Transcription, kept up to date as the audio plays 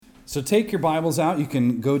So take your Bibles out. You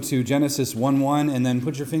can go to Genesis 1:1 and then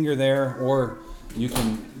put your finger there, or you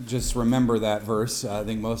can just remember that verse. I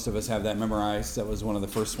think most of us have that memorized. That was one of the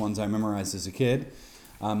first ones I memorized as a kid.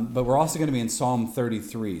 But we're also going to be in Psalm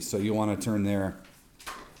 33, so you want to turn there.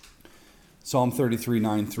 Psalm 33,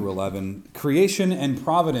 9 through 11. Creation and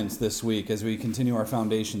providence this week as we continue our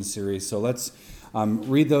foundation series. So let's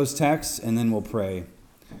read those texts and then we'll pray.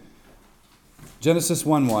 Genesis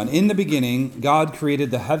 1:1. In the beginning, God created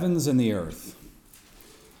the heavens and the earth.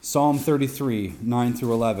 Psalm 33, 9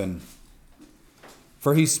 through 11.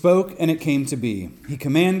 For he spoke and it came to be. He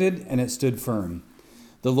commanded and it stood firm.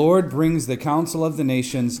 The Lord brings the counsel of the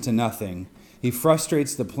nations to nothing. He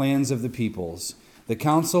frustrates the plans of the peoples. The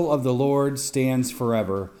counsel of the Lord stands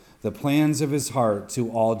forever, the plans of his heart to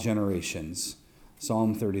all generations.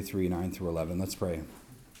 Psalm 33, 9 through 11. Let's pray.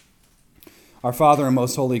 Our Father and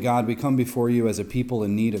most holy God, we come before you as a people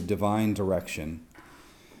in need of divine direction.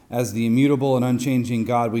 As the immutable and unchanging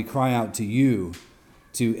God, we cry out to you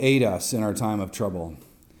to aid us in our time of trouble.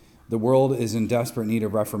 The world is in desperate need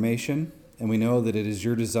of reformation, and we know that it is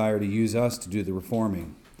your desire to use us to do the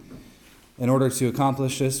reforming. In order to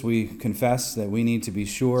accomplish this, we confess that we need to be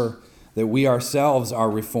sure that we ourselves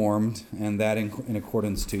are reformed, and that in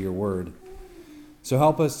accordance to your word. So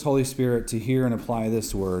help us, Holy Spirit, to hear and apply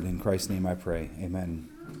this word. In Christ's name I pray. Amen.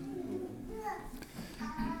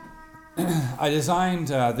 I designed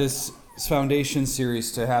this foundation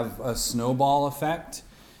series to have a snowball effect.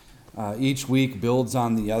 Each week builds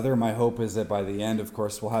on the other. My hope is that by the end, of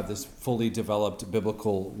course, we'll have this fully developed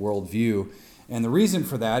biblical worldview. And the reason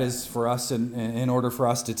for that is for us, in order for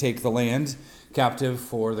us to take the land captive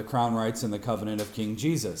for the crown rights and the covenant of King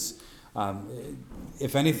Jesus.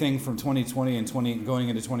 If anything from 2020 and going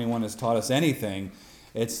into 21 has taught us anything,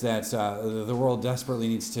 it's that the world desperately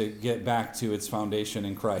needs to get back to its foundation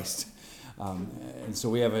in Christ. And so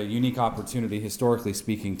we have a unique opportunity, historically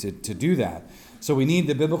speaking, to do that. So we need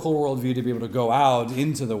the biblical worldview to be able to go out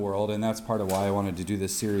into the world, and that's part of why I wanted to do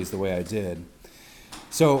this series the way I did.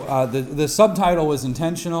 So the subtitle was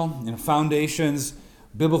intentional, Foundations,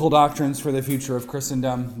 Biblical Doctrines for the Future of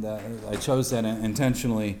Christendom. I chose that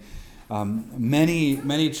intentionally.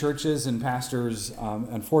 Many churches and pastors,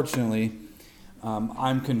 unfortunately,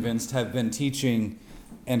 I'm convinced, have been teaching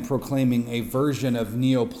and proclaiming a version of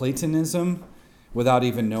Neoplatonism without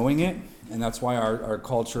even knowing it. And that's why our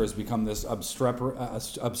culture has become this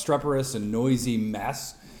obstreperous and noisy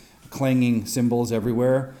mess, clanging cymbals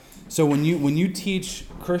everywhere. So when you teach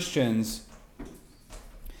Christians,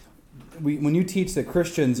 when you teach that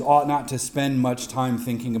Christians ought not to spend much time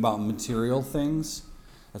thinking about material things,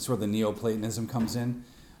 that's where the Neoplatonism comes in.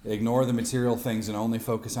 Ignore the material things and only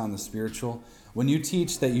focus on the spiritual. When you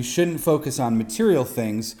teach that you shouldn't focus on material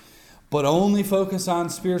things, but only focus on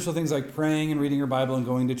spiritual things like praying and reading your Bible and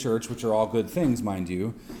going to church, which are all good things, mind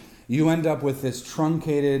you, you end up with this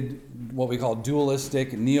truncated, what we call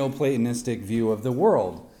dualistic, Neoplatonistic view of the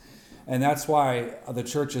world. And that's why the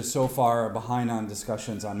church is so far behind on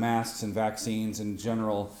discussions on masks and vaccines and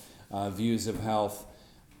general views of health.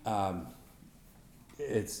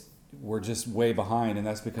 We're just way behind, and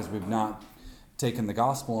that's because we've not taken the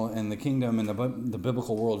gospel and the kingdom and the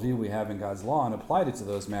biblical worldview we have in God's law and applied it to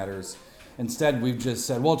those matters. Instead, we've just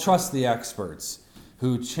said, well, trust the experts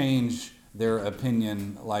who change their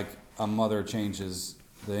opinion like a mother changes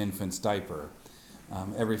the infant's diaper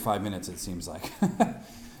every 5 minutes, it seems like.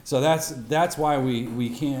 So that's why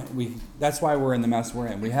that's why we're in the mess we're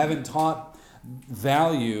in. We haven't taught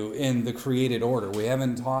value in the created order. We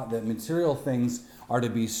haven't taught that material things are to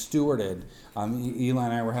be stewarded. Eli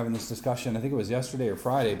and I were having this discussion, I think it was yesterday or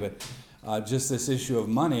Friday, but just this issue of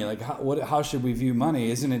money, like how should we view money?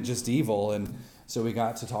 Isn't it just evil? And so we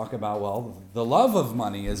got to talk about, well, the love of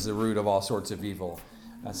money is the root of all sorts of evil.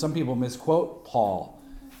 Some people misquote Paul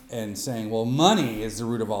and saying, well, money is the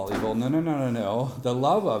root of all evil. No. The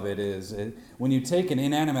love of it is. When you take an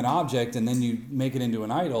inanimate object and then you make it into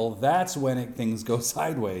an idol, that's when things go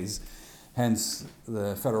sideways. Hence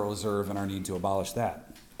the Federal Reserve and our need to abolish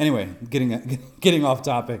that. Anyway, getting off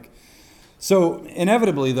topic. So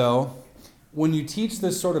inevitably, though, when you teach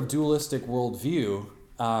this sort of dualistic worldview,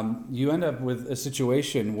 you end up with a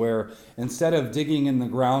situation where instead of digging in the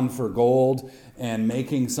ground for gold and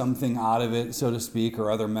making something out of it, so to speak, or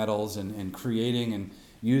other metals, and creating and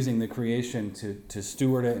using the creation to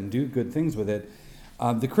steward it and do good things with it,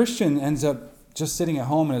 the Christian ends up just sitting at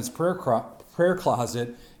home in his prayer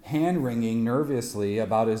closet, hand-wringing nervously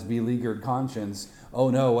about his beleaguered conscience. Oh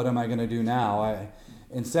no, what am I going to do now?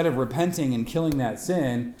 Instead of repenting and killing that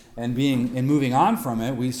sin and moving on from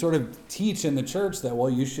it, we sort of teach in the church that, well,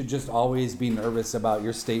 you should just always be nervous about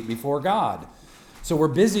your state before God. So we're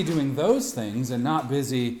busy doing those things and not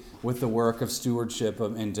busy with the work of stewardship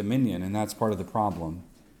and dominion, and that's part of the problem.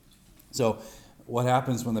 So what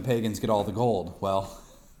happens when the pagans get all the gold? Well,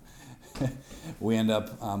 we end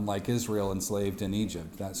up like Israel, enslaved in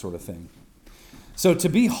Egypt, that sort of thing. So to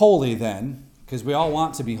be holy then, because we all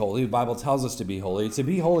want to be holy, the Bible tells us to be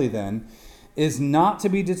holy then is not to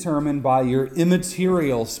be determined by your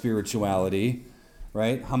immaterial spirituality,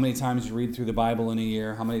 right? How many times you read through the Bible in a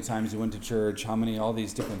year, how many times you went to church, all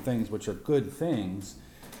these different things, which are good things.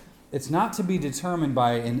 It's not to be determined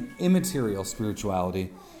by an immaterial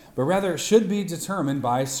spirituality, but rather it should be determined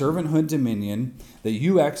by servanthood dominion that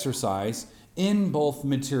you exercise in both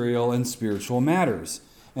material and spiritual matters.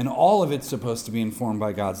 And all of it's supposed to be informed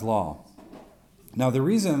by God's law. Now, the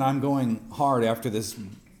reason I'm going hard after this,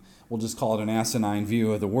 we'll just call it an asinine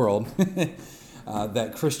view of the world,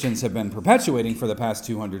 that Christians have been perpetuating for the past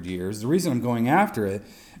 200 years, the reason I'm going after it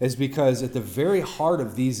is because at the very heart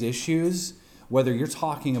of these issues, whether you're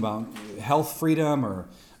talking about health freedom or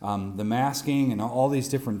the masking and all these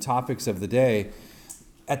different topics of the day,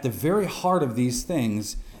 at the very heart of these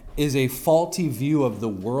things is a faulty view of the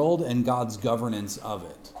world and God's governance of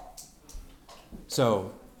it.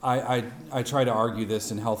 So I try to argue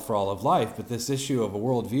this in Health for All of Life, but this issue of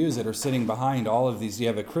worldviews that are sitting behind all of these, you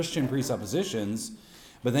have a Christian presuppositions,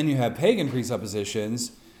 but then you have pagan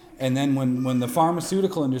presuppositions, and then when the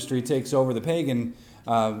pharmaceutical industry takes over the pagan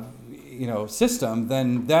system,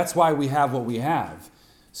 then that's why we have what we have.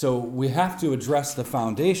 So we have to address the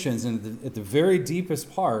foundations, and at the very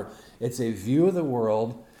deepest part, it's a view of the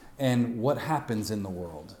world and what happens in the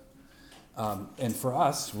world. And for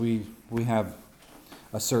us, we have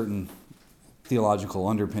a certain theological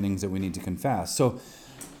underpinnings that we need to confess. So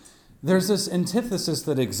there's this antithesis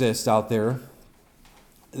that exists out there.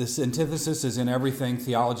 This antithesis is in everything: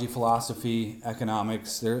 theology, philosophy,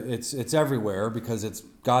 economics. It's everywhere because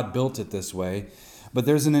God built it this way. But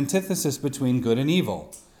there's an antithesis between good and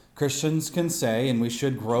evil. Christians can say, and we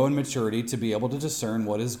should grow in maturity to be able to discern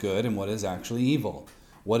what is good and what is actually evil.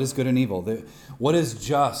 What is good and evil? What is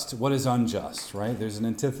just? What is unjust? Right? There's an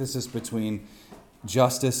antithesis between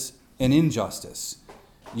justice and injustice.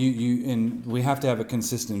 And we have to have a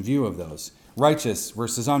consistent view of those. Righteous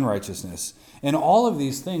versus unrighteousness. And all of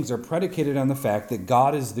these things are predicated on the fact that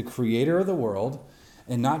God is the creator of the world,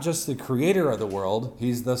 and not just the creator of the world,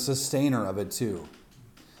 he's the sustainer of it too.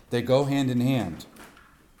 They go hand in hand.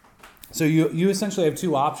 So you essentially have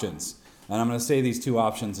two options, and I'm going to say these two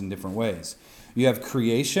options in different ways. You have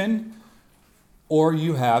creation, or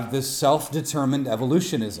you have this self-determined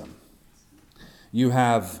evolutionism. You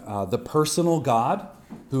have the personal God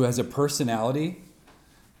who has a personality,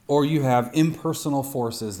 or you have impersonal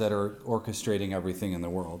forces that are orchestrating everything in the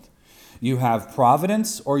world. You have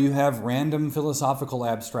providence, or you have random philosophical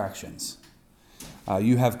abstractions.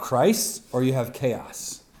 You have Christ, or you have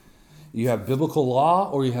chaos. You have biblical law,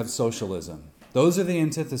 or you have socialism. Those are the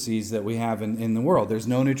antitheses that we have in the world. There's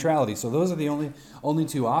no neutrality. So those are the only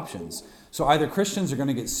two options. So either Christians are going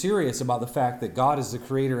to get serious about the fact that God is the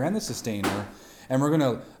creator and the sustainer, and we're going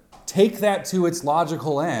to take that to its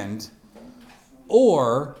logical end,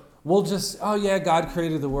 or we'll just, God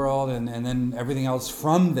created the world, and then everything else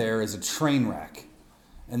from there is a train wreck.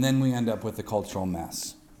 And then we end up with a cultural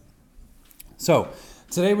mess. So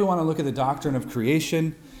today we want to look at the doctrine of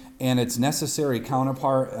creation, and its necessary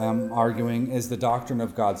counterpart, arguing, is the doctrine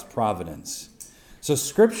of God's providence. So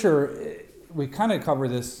Scripture, we kind of covered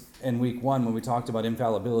this in week 1 when we talked about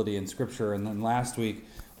infallibility in Scripture, and then last week,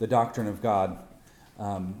 the doctrine of God.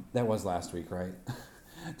 That was last week, right?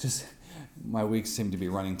 Just my weeks seem to be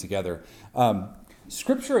running together.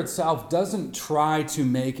 Scripture itself doesn't try to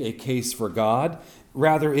make a case for God.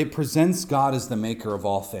 Rather, it presents God as the maker of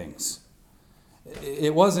all things.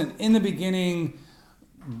 It wasn't in the beginning,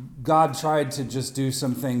 God tried to just do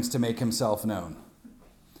some things to make himself known.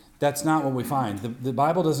 That's not what we find. The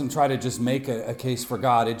Bible doesn't try to just make a case for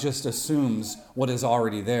God. It just assumes what is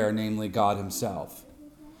already there, namely God himself.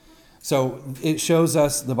 So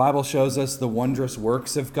the Bible shows us the wondrous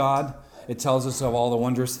works of God. It tells us of all the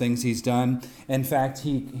wondrous things he's done. In fact,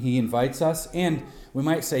 he invites us, and we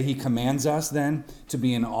might say he commands us then to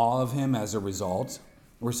be in awe of him as a result.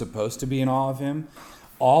 We're supposed to be in awe of him.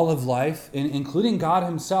 All of life, including God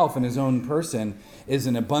himself in his own person, is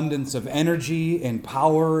an abundance of energy and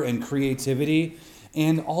power and creativity,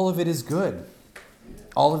 and all of it is good.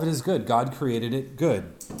 All of it is good. God created it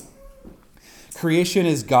good. Creation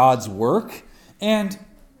is God's work, and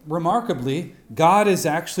remarkably, God is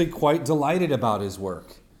actually quite delighted about his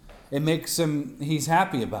work. It makes he's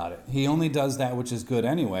happy about it. He only does that which is good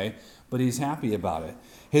anyway, but he's happy about it.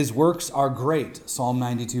 His works are great, Psalm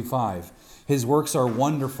 92:5. His works are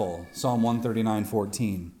wonderful, Psalm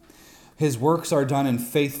 139:14. His works are done in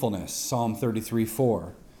faithfulness, Psalm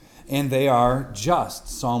 33:4. And they are just,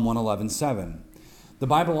 Psalm 111:7. The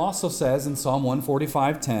Bible also says in Psalm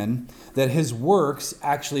 145:10 that his works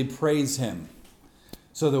actually praise him.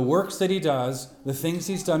 So the works that he does, the things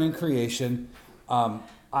he's done in creation,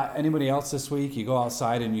 anybody else this week, you go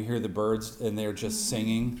outside and you hear the birds and they're just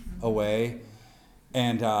singing away.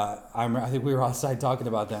 And I think we were outside talking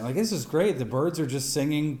about that. Like, this is great. The birds are just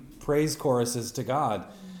singing praise choruses to God.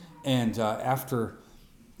 And after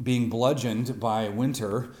being bludgeoned by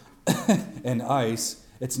winter and ice,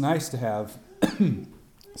 it's nice to have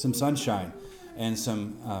some sunshine and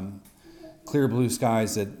some clear blue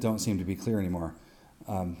skies that don't seem to be clear anymore.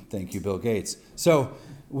 Thank you, Bill Gates. So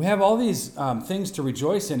we have all these things to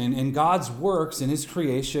rejoice in, and God's works and his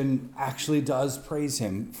creation actually does praise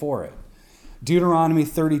him for it. Deuteronomy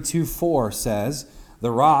 32:4 says,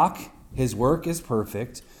 "The rock, his work is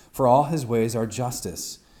perfect, for all his ways are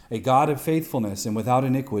justice. A God of faithfulness and without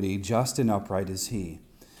iniquity, just and upright is he."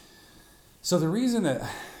 So the reason that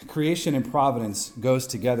creation and providence goes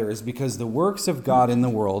together is because the works of God in the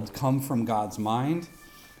world come from God's mind,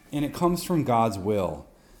 and it comes from God's will.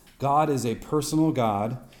 God is a personal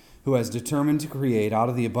God who has determined to create out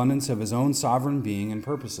of the abundance of his own sovereign being and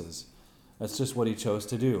purposes. That's just what he chose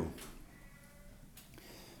to do.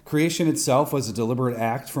 Creation itself was a deliberate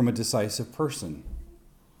act from a decisive person.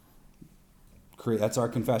 That's our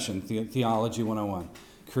confession, Theology 101.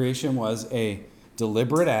 Creation was a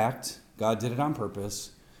deliberate act, God did it on purpose,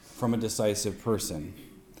 from a decisive person.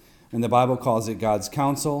 And the Bible calls it God's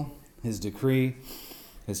counsel, his decree,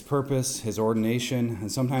 his purpose, his ordination,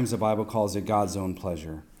 and sometimes the Bible calls it God's own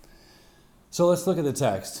pleasure. So let's look at the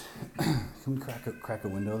text. Can we crack a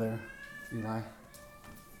window there, Eli?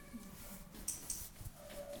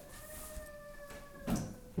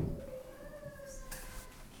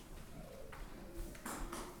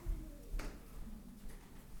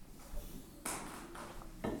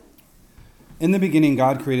 In the beginning,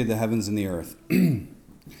 God created the heavens and the earth.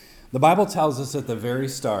 The Bible tells us at the very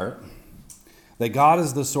start that God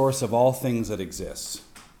is the source of all things that exist.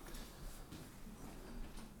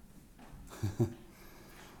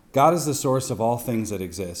 God is the source of all things that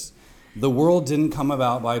exist. The world didn't come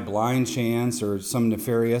about by blind chance or some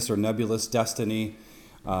nefarious or nebulous destiny,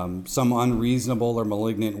 some unreasonable or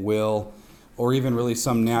malignant will, or even really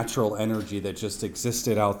some natural energy that just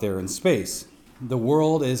existed out there in space. The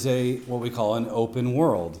world is what we call an open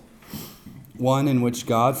world, one in which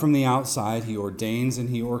God from the outside, he ordains and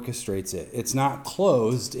he orchestrates it. It's not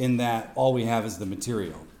closed in that all we have is the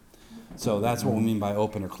material. So that's what we mean by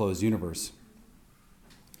open or closed universe.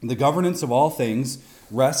 The governance of all things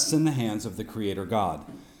rests in the hands of the Creator God.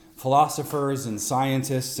 Philosophers and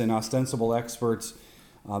scientists and ostensible experts,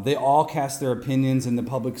 they all cast their opinions in the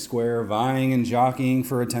public square, vying and jockeying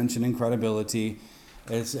for attention and credibility.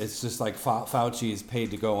 It's just like Fauci is paid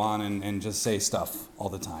to go on and just say stuff all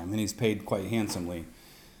the time, and he's paid quite handsomely.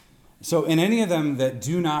 So in any of them that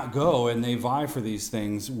do not go and they vie for these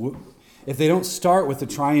things, if they don't start with the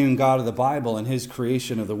triune God of the Bible and his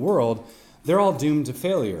creation of the world, they're all doomed to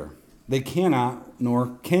failure. They cannot,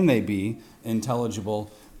 nor can they be,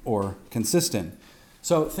 intelligible or consistent.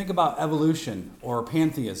 So think about evolution or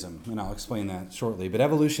pantheism, and I'll explain that shortly. But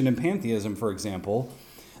evolution and pantheism, for example,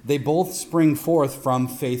 they both spring forth from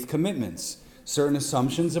faith commitments. Certain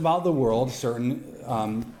assumptions about the world, certain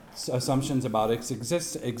assumptions about its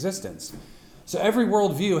existence. So every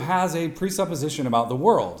worldview has a presupposition about the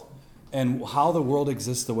world and how the world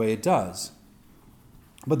exists the way it does.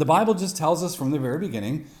 But the Bible just tells us from the very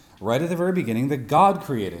beginning, right at the very beginning, that God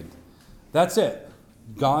created. That's it.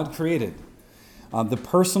 God created. The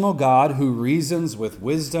personal God who reasons with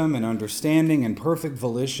wisdom and understanding and perfect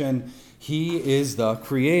volition, he is the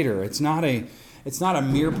creator. It's not a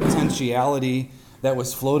mere potentiality that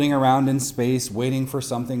was floating around in space waiting for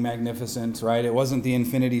something magnificent, right? It wasn't the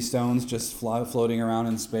Infinity Stones just floating around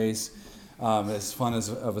in space. As fun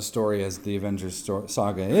of a story as the Avengers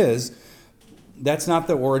saga is, that's not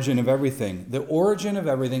the origin of everything. The origin of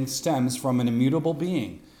everything stems from an immutable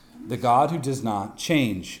being, the God who does not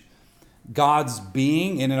change. God's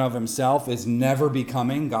being in and of himself is never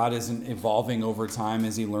becoming. God isn't evolving over time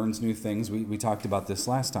as he learns new things. We talked about this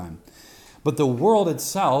last time. But the world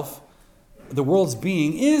itself, the world's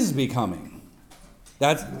being is becoming.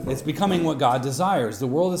 It's becoming what God desires. The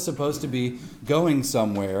world is supposed to be going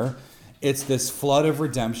somewhere. It's this flood of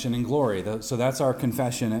redemption and glory. So that's our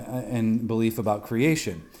confession and belief about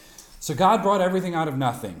creation. So God brought everything out of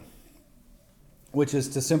nothing, which is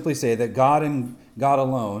to simply say that God and God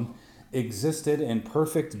alone existed in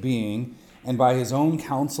perfect being And by his own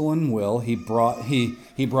counsel and will, he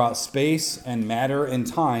brought space and matter and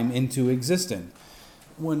time into existence.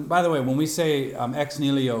 By the way, when we say ex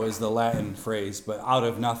nihilo is the Latin phrase, but out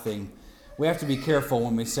of nothing, we have to be careful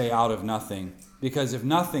when we say out of nothing, because if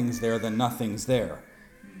nothing's there, then nothing's there.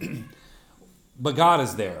 But God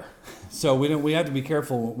is there. So we have to be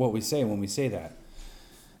careful what we say when we say that.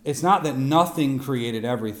 It's not that nothing created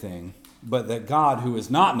everything, but that God, who is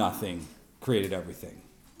not nothing, created everything.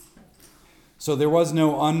 So there was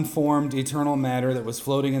no unformed eternal matter that was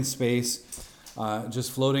floating in space,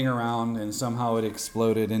 just floating around, and somehow it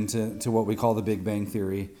exploded into what we call the Big Bang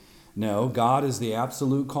Theory. No, God is the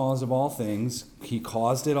absolute cause of all things. He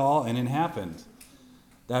caused it all, and it happened.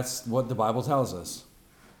 That's what the Bible tells us.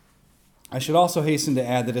 I should also hasten to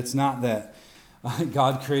add that it's not that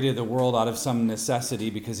God created the world out of some necessity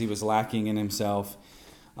because he was lacking in himself.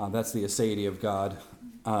 That's the aseity of God.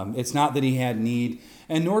 It's not that he had need,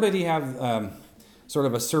 and nor did he have sort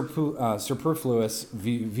of a superfluous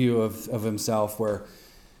view of himself where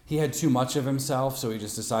he had too much of himself, so he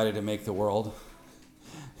just decided to make the world.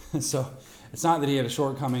 So it's not that he had a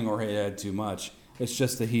shortcoming or he had too much. It's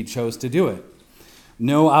just that he chose to do it.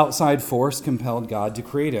 No outside force compelled God to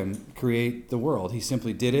create the world. He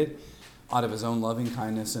simply did it out of his own loving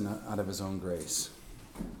kindness and out of his own grace.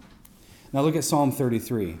 Now look at Psalm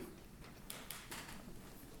 33.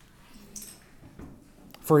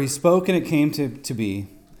 For he spoke and it came to be.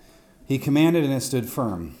 He commanded and it stood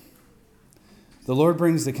firm. The Lord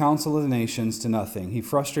brings the counsel of the nations to nothing. He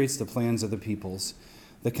frustrates the plans of the peoples.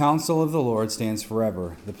 The counsel of the Lord stands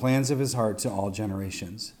forever, the plans of his heart to all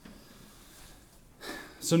generations.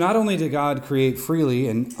 So not only did God create freely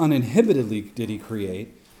and uninhibitedly did he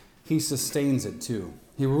create, he sustains it too.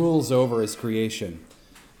 He rules over his creation.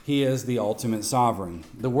 He is the ultimate sovereign.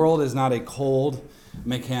 The world is not a cold,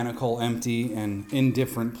 mechanical, empty, and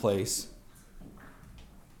indifferent place.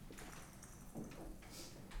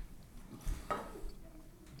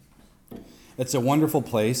 It's a wonderful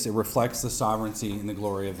place. It reflects the sovereignty and the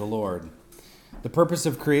glory of the Lord. The purpose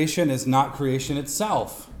of creation is not creation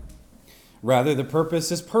itself. Rather, the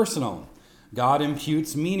purpose is personal. God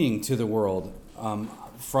imputes meaning to the world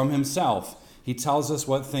from himself. He tells us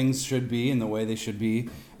what things should be and the way they should be,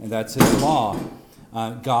 and that's his law.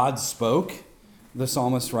 God spoke, the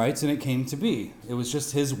psalmist writes, and it came to be. It was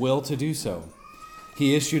just his will to do so.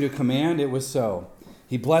 He issued a command, it was so.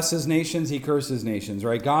 He blesses nations, he curses nations,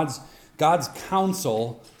 right? God's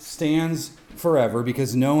counsel stands forever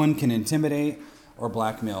because no one can intimidate or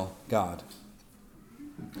blackmail God.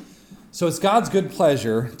 So it's God's good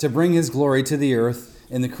pleasure to bring his glory to the earth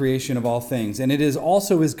in the creation of all things. And it is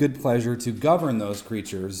also his good pleasure to govern those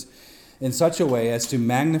creatures in such a way as to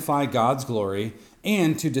magnify God's glory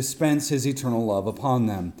and to dispense his eternal love upon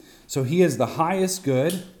them. So he is the highest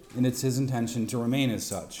good, and it's his intention to remain as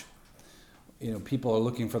such. You know, people are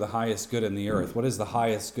looking for the highest good in the earth. What is the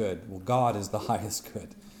highest good? Well, God is the highest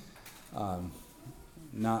good.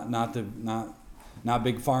 Not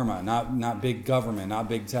big pharma, not big government, not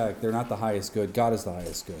big tech. They're not the highest good. God is the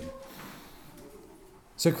highest good.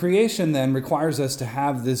 So creation then requires us to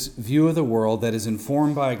have this view of the world that is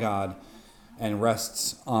informed by God and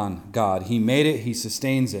rests on God. He made it, he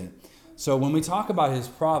sustains it. So when we talk about his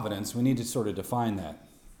providence, we need to sort of define that.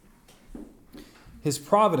 His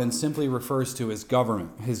providence simply refers to his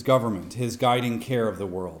government, his guiding care of the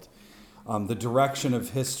world, the direction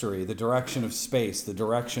of history, the direction of space, the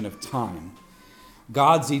direction of time.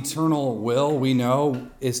 God's eternal will, we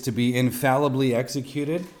know, is to be infallibly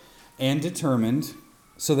executed and determined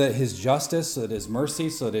so that his justice, so that his mercy,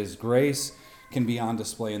 so that his grace can be on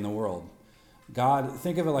display in the world. God,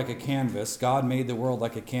 think of it like a canvas. God made the world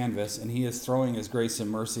like a canvas, and he is throwing his grace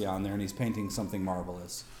and mercy on there, and he's painting something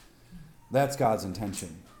marvelous. That's God's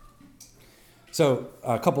intention. So,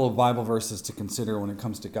 a couple of Bible verses to consider when it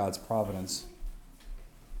comes to God's providence.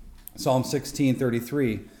 Psalm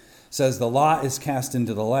 16:33 says, "The lot is cast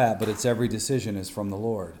into the lap, but its every decision is from the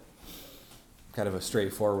Lord." Kind of a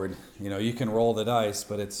straightforward, you can roll the dice,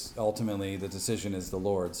 but it's ultimately the decision is the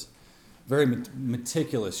Lord's. Very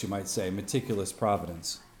meticulous, you might say, meticulous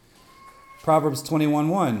providence. Proverbs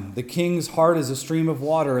 21:1, "The king's heart is a stream of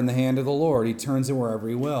water in the hand of the Lord. He turns it wherever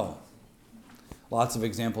he will." Lots of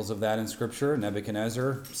examples of that in Scripture.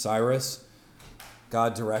 Nebuchadnezzar, Cyrus,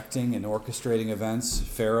 God directing and orchestrating events,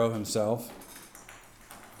 Pharaoh himself.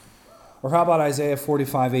 Or how about Isaiah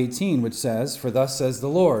 45:18, which says, "For thus says the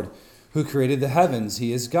Lord, who created the heavens,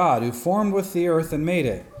 he is God, who formed the earth, and made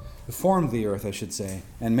it.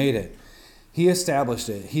 He established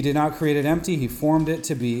it. He did not create it empty. He formed it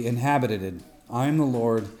to be inhabited. I am the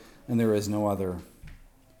Lord, and there is no other."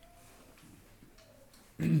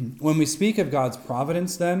 When we speak of God's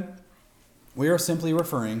providence, then, we are simply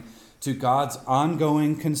referring to God's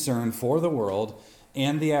ongoing concern for the world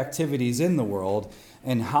and the activities in the world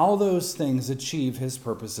and how those things achieve his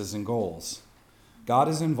purposes and goals. God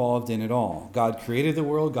is involved in it all. God created the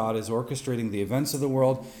world, God is orchestrating the events of the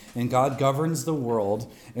world, and God governs the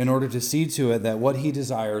world in order to see to it that what he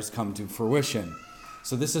desires come to fruition.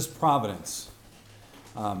 So this is providence.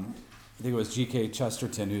 I think it was G.K.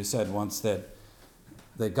 Chesterton who said once that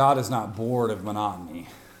God is not bored of monotony.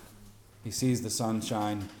 He sees the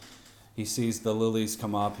sunshine, he sees the lilies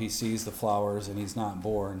come up, he sees the flowers, and he's not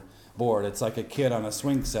bored. It's like a kid on a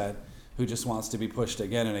swing set who just wants to be pushed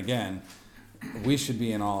again and again. We should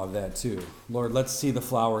be in awe of that too. Lord, let's see the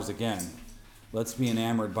flowers again. Let's be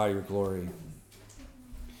enamored by your glory.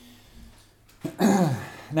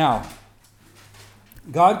 Now,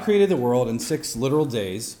 God created the world in 6 literal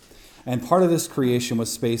days, and part of this creation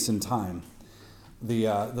was space and time. The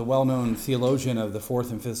well-known theologian of the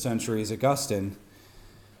 4th and 5th centuries, Augustine,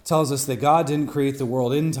 tells us that God didn't create the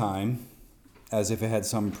world in time, as if it had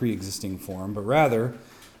some pre-existing form, but rather,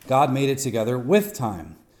 God made it together with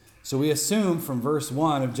time. So we assume from verse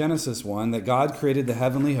 1 of Genesis 1 that God created the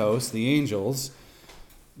heavenly host, the angels,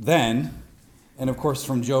 then, and of course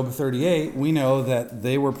from Job 38, we know that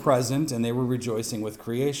they were present and they were rejoicing with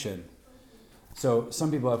creation. So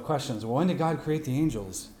some people have questions. Well, when did God create the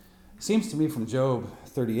angels? It seems to me from Job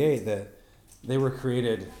 38 that they were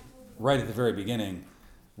created right at the very beginning,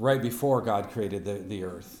 right before God created the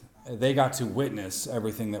earth. They got to witness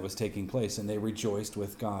everything that was taking place, and they rejoiced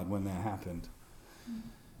with God when that happened.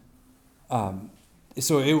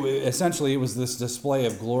 So essentially it was this display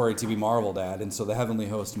of glory to be marveled at, and so the heavenly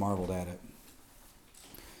host marveled at it.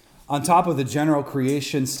 On top of the general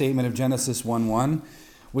creation statement of Genesis 1:1,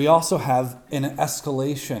 we also have an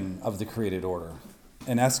escalation of the created order.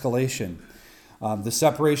 An escalation. The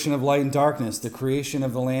separation of light and darkness, the creation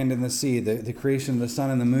of the land and the sea, the creation of the sun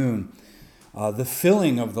and the moon, the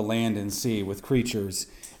filling of the land and sea with creatures,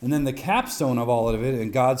 and then the capstone of all of it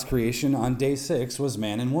in God's creation on day 6 was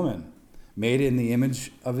man and woman, made in the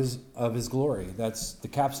image of his glory. That's the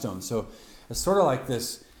capstone. So it's sort of like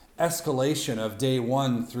this escalation of day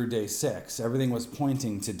 1 through day 6. Everything was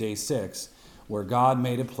pointing to day 6, where God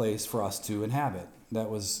made a place for us to inhabit. That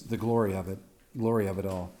was the glory of it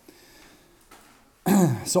all.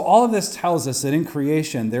 So all of this tells us that in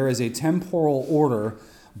creation there is a temporal order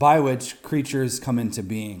by which creatures come into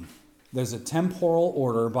being. There's a temporal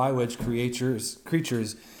order by which creatures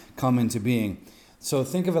come into being. So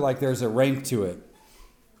think of it like there's a rank to it.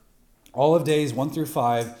 All of days 1 through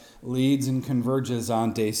 5 leads and converges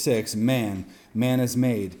on day 6. Man is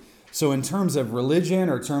made. So in terms of religion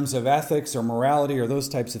or terms of ethics or morality or those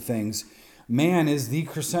types of things, man is the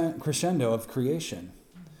crescendo of creation.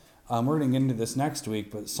 We're going to get into this next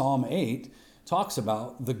week, but Psalm 8 talks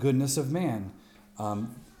about the goodness of man.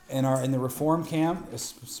 In the Reform camp,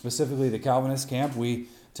 specifically the Calvinist camp, we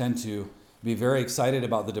tend to be very excited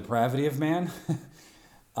about the depravity of man.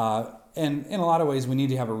 And in a lot of ways, we need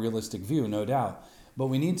to have a realistic view, no doubt. But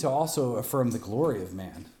we need to also affirm the glory of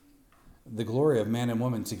man. The glory of man and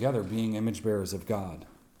woman together being image bearers of God.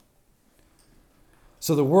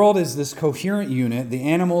 So the world is this coherent unit. The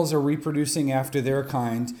animals are reproducing after their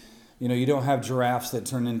kind. You don't have giraffes that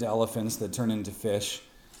turn into elephants, that turn into fish.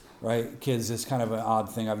 Right? Kids is kind of an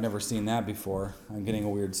odd thing. I've never seen that before. I'm getting a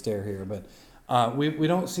weird stare here. But we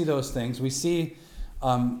don't see those things. We see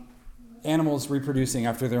animals reproducing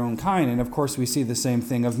after their own kind. And of course, we see the same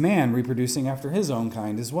thing of man reproducing after his own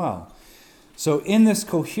kind as well. So in this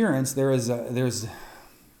coherence, there's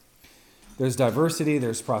diversity,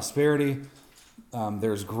 there's prosperity,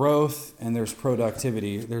 there's growth, and there's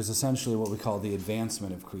productivity. There's essentially what we call the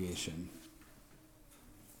advancement of creation.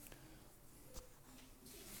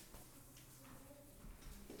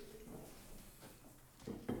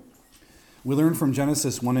 We learn from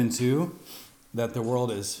Genesis 1 and 2 that the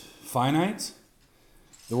world is finite,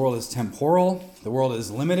 the world is temporal, the world is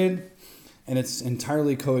limited, and it's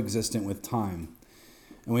entirely coexistent with time.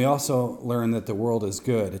 And we also learn that the world is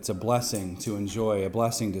good. It's a blessing to enjoy, a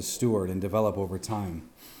blessing to steward and develop over time.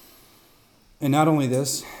 And not only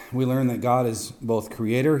this, we learn that God is both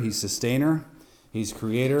creator, he's sustainer, he's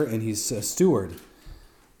creator, and he's a steward.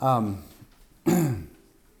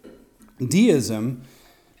 Deism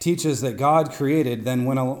teaches that God created, then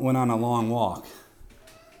went on a long walk,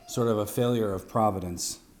 sort of a failure of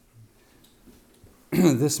providence.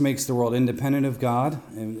 This makes the world independent of God,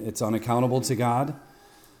 and it's unaccountable to God.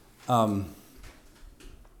 When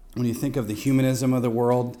you think of the humanism of the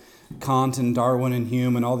world, Kant and Darwin and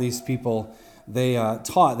Hume and all these people, they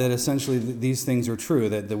taught that essentially these things are true,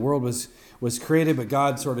 that the world was created, but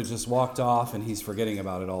God sort of just walked off and he's forgetting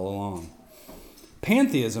about it all along.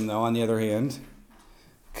 Pantheism, though, on the other hand,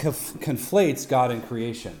 conflates God and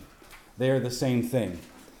creation. They are the same thing.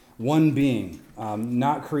 One being,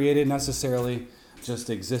 not created necessarily, just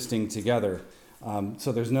existing together.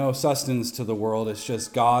 So there's no sustenance to the world. It's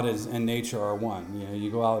just God and nature are one. You know,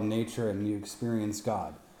 you go out in nature and you experience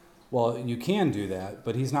God. Well, you can do that,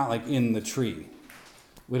 but he's not like in the tree.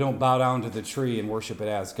 We don't bow down to the tree and worship it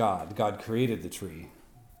as God. God created the tree,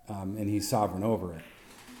 and he's sovereign over it.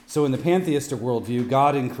 So in the pantheistic worldview,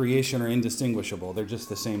 God and creation are indistinguishable. They're just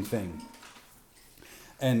the same thing.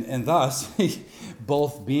 And thus,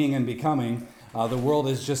 both being and becoming, the world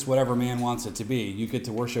is just whatever man wants it to be. You get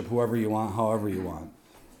to worship whoever you want, however you want.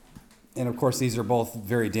 And of course, these are both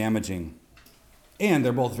very damaging. And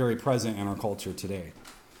they're both very present in our culture today.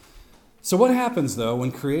 So what happens, though,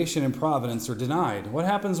 when creation and providence are denied? What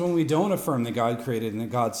happens when we don't affirm that God created and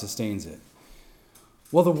that God sustains it?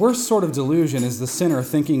 Well, the worst sort of delusion is the sinner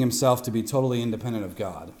thinking himself to be totally independent of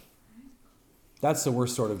God. That's the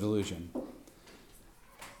worst sort of delusion.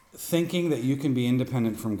 Thinking that you can be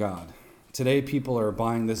independent from God. Today, people are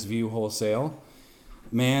buying this view wholesale.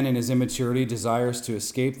 Man, in his immaturity, desires to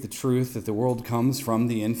escape the truth that the world comes from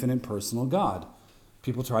the infinite personal God.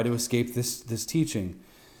 People try to escape this teaching.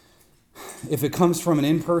 If it comes from an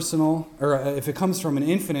infinite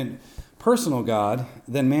personal God,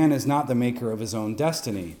 then man is not the maker of his own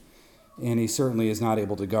destiny, and he certainly is not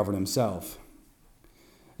able to govern himself.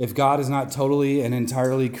 If God is not totally and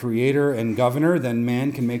entirely creator and governor, then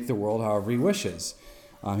man can make the world however he wishes.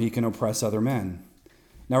 He can oppress other men.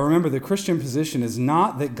 Now remember, the Christian position is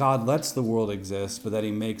not that God lets the world exist, but that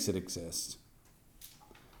he makes it exist.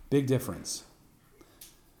 Big difference.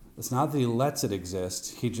 It's not that he lets it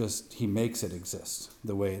exist, he makes it exist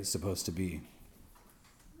the way it's supposed to be.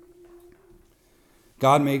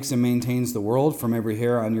 God makes and maintains the world from every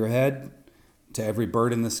hair on your head to every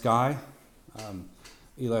bird in the sky.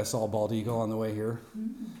 Eli saw a bald eagle on the way here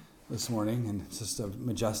this morning, and it's just a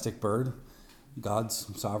majestic bird. God's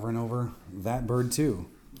sovereign over that bird too.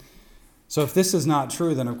 So if this is not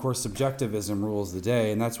true, then of course subjectivism rules the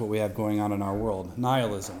day, and that's what we have going on in our world.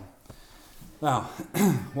 Nihilism. Now,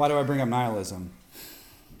 why do I bring up nihilism?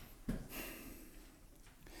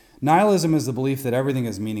 Nihilism is the belief that everything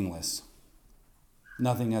is meaningless.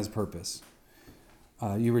 Nothing has purpose.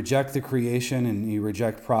 You reject the creation and you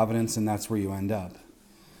reject providence, and that's where you end up.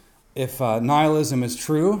 If nihilism is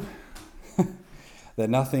true, that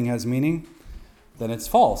nothing has meaning, then it's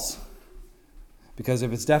false. Because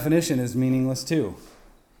if its definition is meaningless too,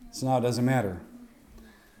 so now it doesn't matter.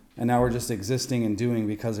 And now we're just existing and doing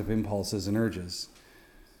because of impulses and urges.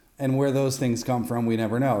 And where those things come from, we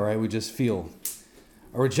never know, right? We just feel.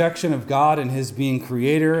 A rejection of God and his being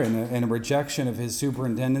creator and a rejection of his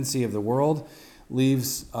superintendency of the world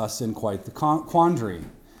leaves us in quite the quandary.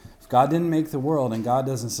 If God didn't make the world and God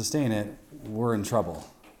doesn't sustain it, we're in trouble.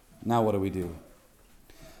 Now what do we do?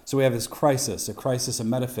 So we have this crisis, a crisis of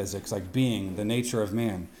metaphysics, like being, the nature of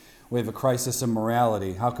man. We have a crisis of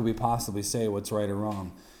morality. How could we possibly say what's right or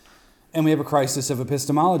wrong? And we have a crisis of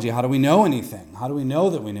epistemology. How do we know anything? How do we know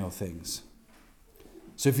that we know things?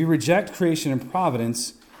 So if you reject creation and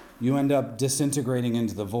providence, you end up disintegrating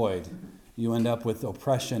into the void. You end up with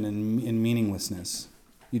oppression and meaninglessness.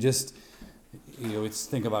 It's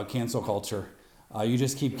think about cancel culture. You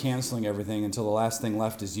just keep canceling everything until the last thing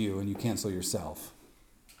left is you, and you cancel yourself.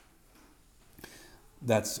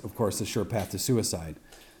 That's, of course, a sure path to suicide.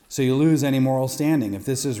 So you lose any moral standing. If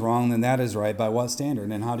this is wrong, then that is right. By what standard?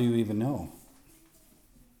 And how do you even know?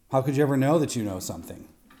 How could you ever know that you know something?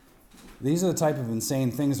 These are the type of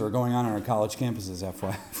insane things that are going on our college campuses,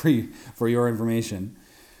 FYI, for your information.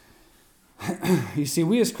 You see,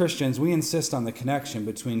 we as Christians, we insist on the connection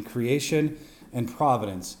between creation and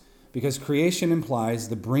providence, because creation implies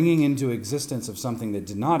the bringing into existence of something that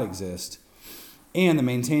did not exist and the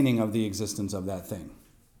maintaining of the existence of that thing.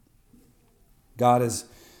 God has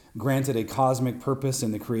granted a cosmic purpose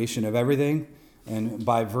in the creation of everything, and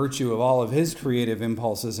by virtue of all of his creative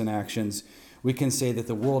impulses and actions, we can say that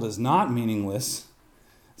the world is not meaningless.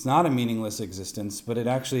 It's not a meaningless existence, but it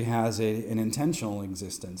actually has an intentional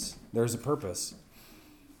existence. There's a purpose.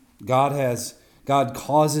 God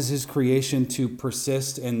causes his creation to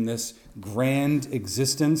persist in this grand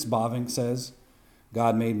existence. Bavinck says,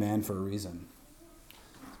 God made man for a reason.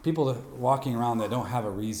 People walking around that don't have a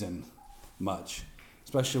reason much,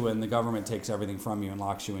 especially when the government takes everything from you and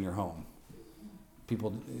locks you in your home.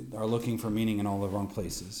 People are looking for meaning in all the wrong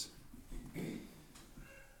places.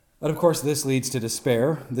 But of course, this leads to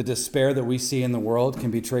despair. The despair that we see in the world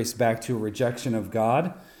can be traced back to a rejection of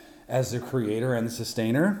God as the creator and the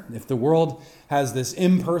sustainer. If the world has this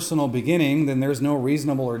impersonal beginning, then there's no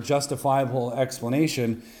reasonable or justifiable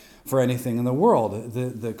explanation for anything in the world.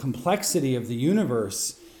 The complexity of the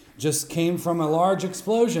universe just came from a large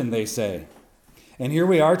explosion, they say. And here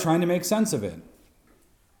we are trying to make sense of it.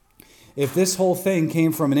 If this whole thing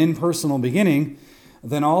came from an impersonal beginning,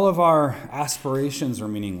 then all of our aspirations are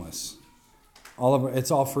meaningless.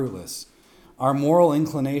 It's all fruitless. Our moral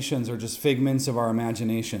inclinations are just figments of our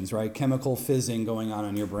imaginations, right? Chemical fizzing going on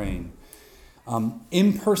in your brain.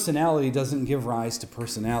 Impersonality doesn't give rise to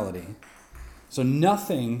personality. So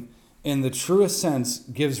nothing in the truest sense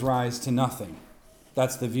gives rise to nothing.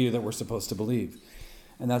 That's the view that we're supposed to believe.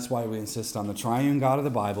 And that's why we insist on the triune God of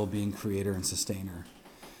the Bible being creator and sustainer.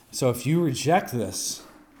 So if you reject this,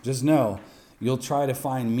 just know you'll try to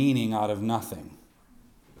find meaning out of nothing.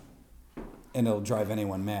 And it'll drive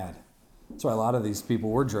anyone mad. That's why a lot of these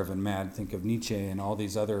people were driven mad. Think of Nietzsche and all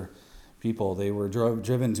these other people. They were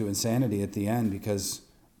driven to insanity at the end because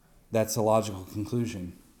that's a logical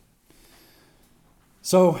conclusion.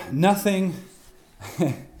 So nothing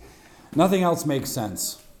else makes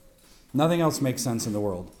sense. Nothing else makes sense in the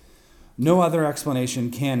world. No other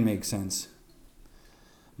explanation can make sense.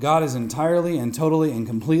 God is entirely and totally and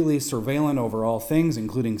completely surveillant over all things,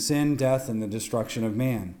 including sin, death, and the destruction of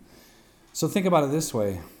man. So think about it this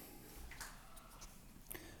way.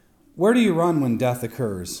 Where do you run when death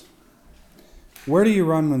occurs? Where do you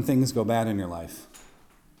run when things go bad in your life?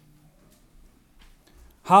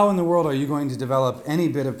 How in the world are you going to develop any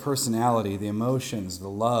bit of personality, the emotions, the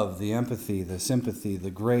love, the empathy, the sympathy, the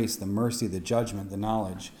grace, the mercy, the judgment, the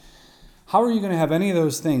knowledge? How are you going to have any of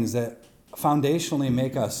those things that foundationally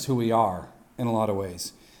make us who we are in a lot of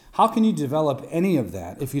ways? How can you develop any of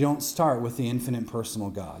that if you don't start with the infinite personal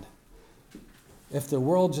God? If the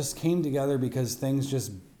world just came together because things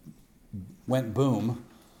just went boom,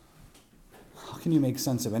 how can you make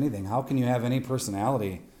sense of anything? How can you have any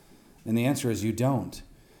personality? And the answer is you don't.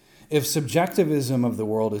 If subjectivism of the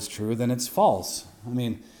world is true, then it's false. I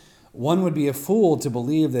mean, one would be a fool to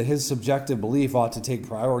believe that his subjective belief ought to take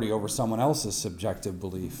priority over someone else's subjective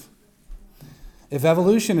belief. If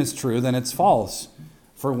evolution is true, then it's false.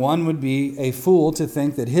 For one would be a fool to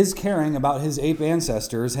think that his caring about his ape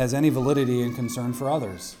ancestors has any validity and concern for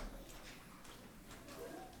others.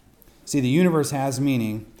 See, the universe has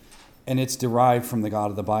meaning, and it's derived from the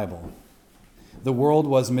God of the Bible. The world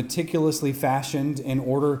was meticulously fashioned in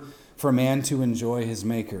order for man to enjoy his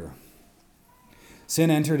Maker. Sin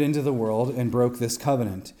entered into the world and broke this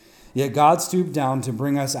covenant. Yet God stooped down to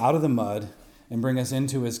bring us out of the mud and bring us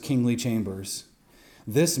into his kingly chambers.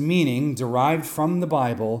 This meaning, derived from the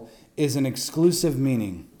Bible, is an exclusive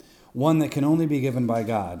meaning, one that can only be given by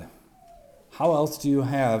God. How else do you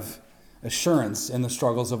have assurance in the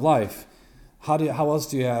struggles of life? How else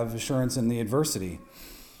do you have assurance in the adversity?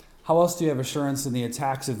 How else do you have assurance in the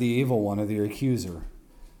attacks of the evil one or the accuser?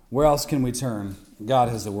 Where else can we turn? God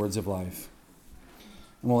has the words of life.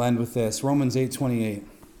 And we'll end with this. Romans 8:28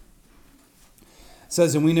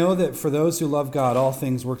 says, "And we know that for those who love God, all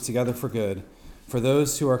things work together for good, for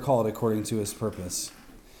those who are called according to his purpose."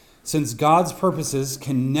 Since God's purposes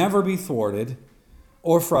can never be thwarted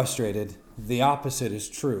or frustrated, the opposite is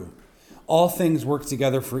true. All things work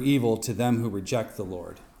together for evil to them who reject the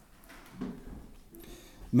Lord.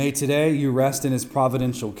 May today you rest in his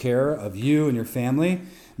providential care of you and your family.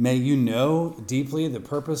 May you know deeply the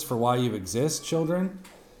purpose for why you exist, children.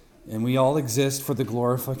 And we all exist for the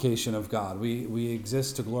glorification of God. We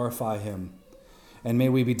exist to glorify him. And may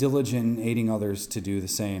we be diligent in aiding others to do the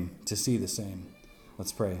same, to see the same.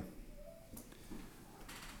 Let's pray.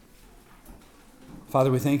 Father,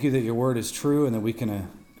 we thank you that your word is true and that we can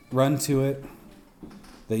run to it,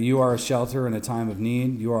 that you are a shelter in a time of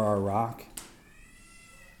need. You are our rock.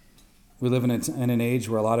 We live in an age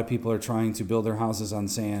where a lot of people are trying to build their houses on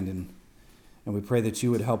sand, and we pray that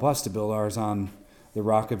you would help us to build ours on the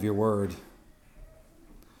rock of your word.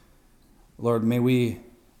 Lord, may we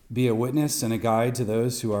be a witness and a guide to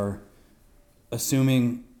those who are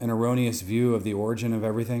assuming an erroneous view of the origin of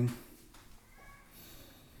everything,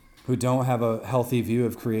 who don't have a healthy view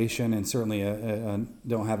of creation and certainly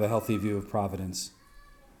don't have a healthy view of providence.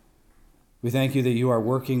 We thank you that you are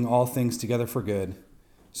working all things together for good.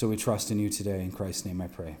 So we trust in you today. In Christ's name I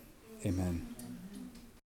pray. Amen.